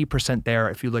get 80%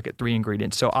 there if you look at 3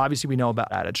 ingredients. So obviously we know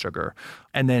about added sugar.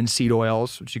 And then seed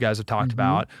oils, which you guys have talked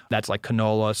about. That's like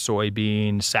canola,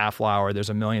 soybean, safflower.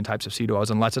 There's a million types of seed oils.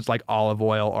 Unless it's like olive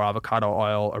oil or avocado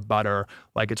oil or butter,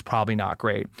 it's probably not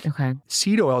great. Okay.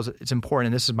 Seed oils, it's important,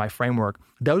 and this is my framework.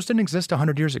 Those didn't exist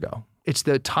 100 years ago. It's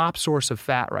the top source of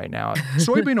fat right now.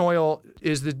 Soybean oil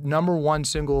is the number 1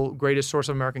 single greatest source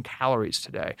of American calories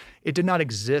today. It did not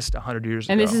exist 100 years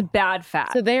ago. And this is bad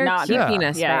fat. So they're keeping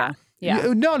us fat.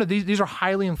 Yeah. No, these are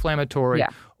highly inflammatory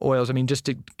oils. I mean, just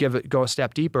to go a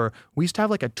step deeper, we used to have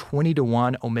like a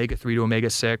 20-to-1 omega-3 to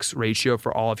omega-6 ratio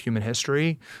for all of human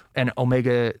history. And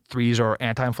omega-3s are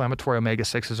anti-inflammatory,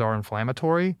 omega-6s are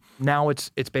inflammatory. Now it's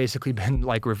basically been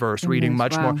like reversed. We're eating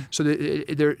much more.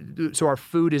 So our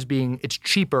food it's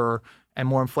cheaper and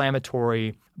more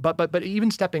inflammatory. But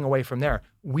even stepping away from there,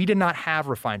 we did not have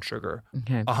refined sugar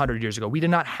 100 years ago. We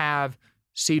did not have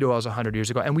seed oils 100 years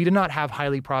ago. And we did not have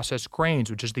highly processed grains,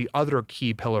 which is the other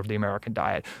key pillar of the American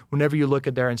diet. Whenever you look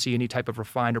at there and see any type of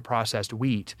refined or processed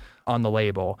wheat on the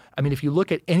label, I mean, if you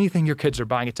look at anything your kids are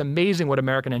buying, it's amazing what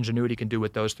American ingenuity can do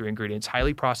with those three ingredients: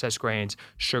 highly processed grains,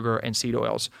 sugar, and seed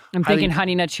oils. I'm thinking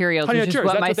Honey Nut Cheerios, which is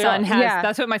what my son has. Yeah.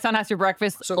 That's what my son has for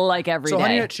breakfast every day. So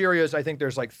Honey Nut Cheerios, I think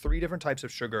there's like 3 different types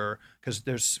of sugar because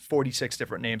there's 46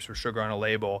 different names for sugar on a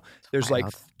label. There's like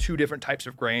 2 different types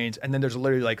of grains, and then there's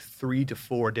literally like 3 to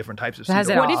 4 different types of seed oils.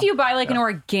 What if you buy like an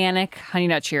organic Honey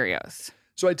Nut Cheerios?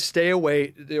 So I'd stay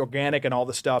away the organic and all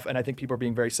the stuff, and I think people are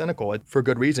being very cynical for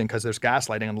good reason because there's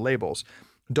gaslighting on the labels.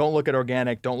 Don't look at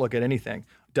organic. Don't look at anything.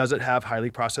 Does it have highly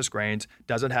processed grains?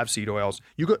 Does it have seed oils?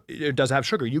 It does have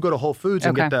sugar. You go to Whole Foods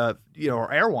and get the,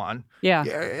 or Erewhon. Yeah.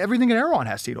 Everything in Erewhon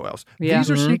has seed oils. Yeah. These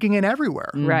are sneaking in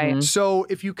everywhere. Right. So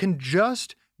if you can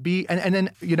just be, and then,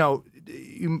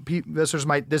 this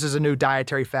is a new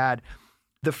dietary fad.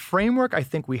 The framework I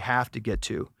think we have to get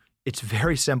to, it's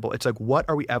very simple. It's like, what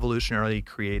are we evolutionarily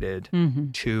created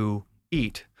to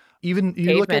eat? Even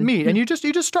you look at meat and you just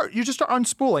start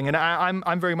unspooling. And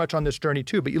I'm very much on this journey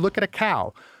too. But you look at a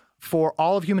cow. For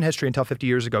all of human history until 50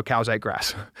 years ago, cows ate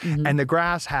grass. And the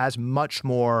grass has much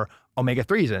more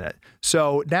omega-3s in it.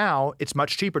 So now it's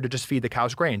much cheaper to just feed the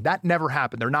cows grain. That never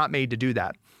happened. They're not made to do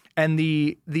that. And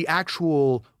the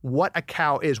actual, what a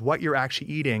cow is, what you're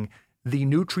actually eating, the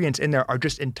nutrients in there are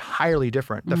just entirely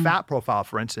different. The fat profile,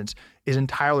 for instance, is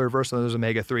entirely reversed on those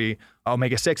omega-3,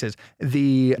 omega-6s.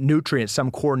 The nutrients,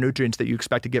 some core nutrients that you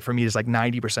expect to get from meat is like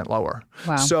 90% lower.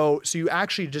 Wow. So you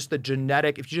actually just the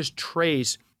genetic, if you just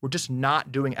trace, we're just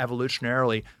not doing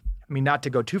evolutionarily. I mean, not to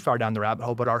go too far down the rabbit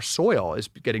hole, but our soil is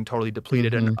getting totally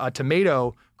depleted. And a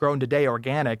tomato grown today,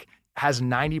 organic, has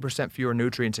 90% fewer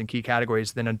nutrients in key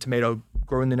categories than a tomato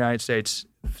grown in the United States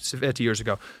 50 years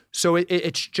ago. So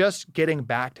it's just getting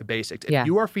back to basics. If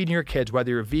you are feeding your kids, whether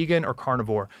you're vegan or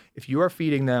carnivore, if you are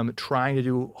feeding them trying to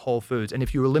do whole foods, and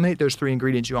if you eliminate those 3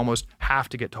 ingredients, you almost have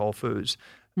to get to whole foods.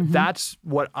 That's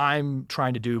what I'm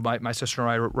trying to do. My sister and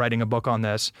I are writing a book on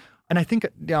this. And I think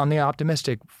on the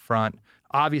optimistic front,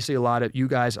 obviously a lot of you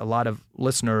guys, a lot of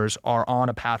listeners are on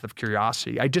a path of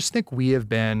curiosity. I just think we have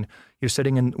been,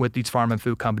 sitting in with these pharma and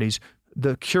food companies,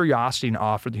 the curiosity and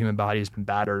awe for the human body has been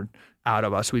battered out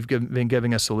of us. We've been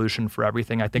giving a solution for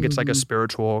everything. I think it's like a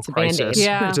spiritual crisis.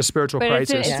 Yeah. It's a spiritual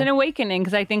crisis. It's an awakening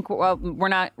because I think we're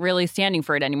not really standing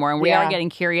for it anymore. And we are getting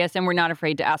curious and we're not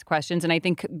afraid to ask questions. And I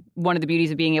think one of the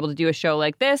beauties of being able to do a show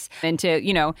like this and to,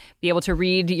 be able to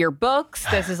read your books,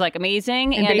 this is like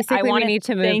amazing. And basically we need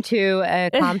to move to a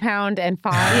compound and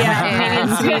farm. Maybe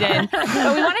in Sweden.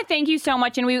 But we want to thank you so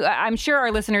much. And I'm sure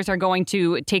our listeners are going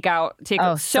to take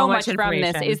so much from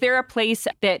this. Is there a place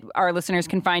that our listeners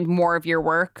can find more of your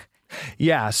work?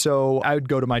 Yeah, so I would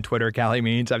go to my Twitter, Calley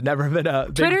Means. I've never been a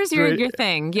big... Twitter's your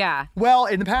thing, yeah. Well,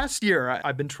 in the past year,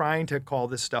 I've been trying to call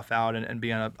this stuff out and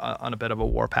be on a bit of a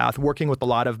warpath, working with a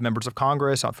lot of members of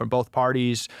Congress from both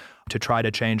parties to try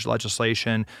to change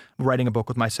legislation, writing a book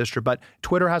with my sister. But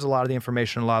Twitter has a lot of the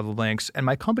information, a lot of the links. And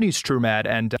my company's TrueMed,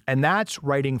 and that's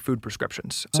writing food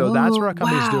prescriptions. So that's what our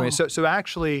company's doing. So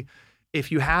actually... if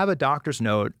you have a doctor's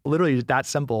note, literally that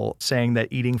simple, saying that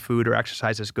eating food or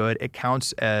exercise is good, it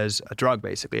counts as a drug,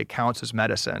 basically. It counts as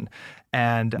medicine.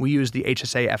 And we use the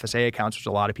HSA, FSA accounts, which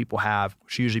a lot of people have,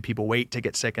 which usually people wait to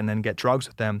get sick and then get drugs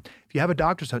with them. If you have a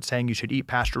doctor's note saying you should eat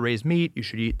pasture-raised meat, you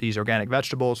should eat these organic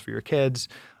vegetables for your kids,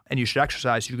 and you should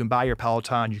exercise, you can buy your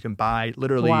Peloton, you can buy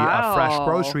literally fresh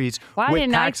groceries. Why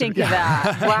didn't I think of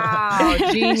that?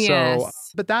 Wow, genius.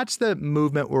 But that's the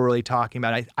movement we're really talking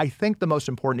about. I think the most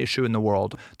important issue in the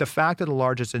world, the fact that the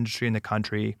largest industry in the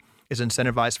country is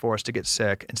incentivized for us to get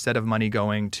sick instead of money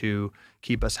going to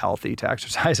keep us healthy, to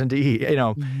exercise and to eat,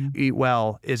 eat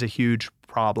well, is a huge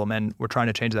problem. And we're trying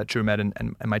to change that. TrueMed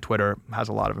and my Twitter has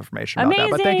a lot of information about that.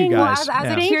 But thank you guys. Well,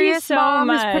 as a curious mom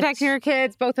who's protecting her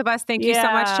kids, both of us, thank you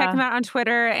so much. Check them out on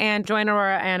Twitter and join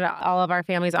Aurora and all of our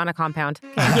families on a compound.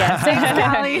 Okay. Yes, thanks,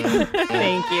 Calley.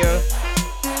 Thank you.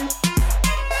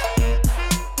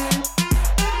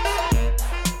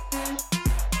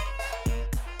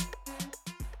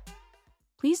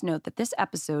 Please note that this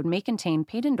episode may contain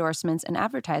paid endorsements and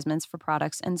advertisements for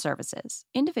products and services.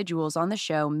 Individuals on the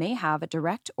show may have a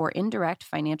direct or indirect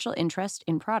financial interest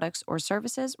in products or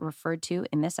services referred to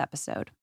in this episode.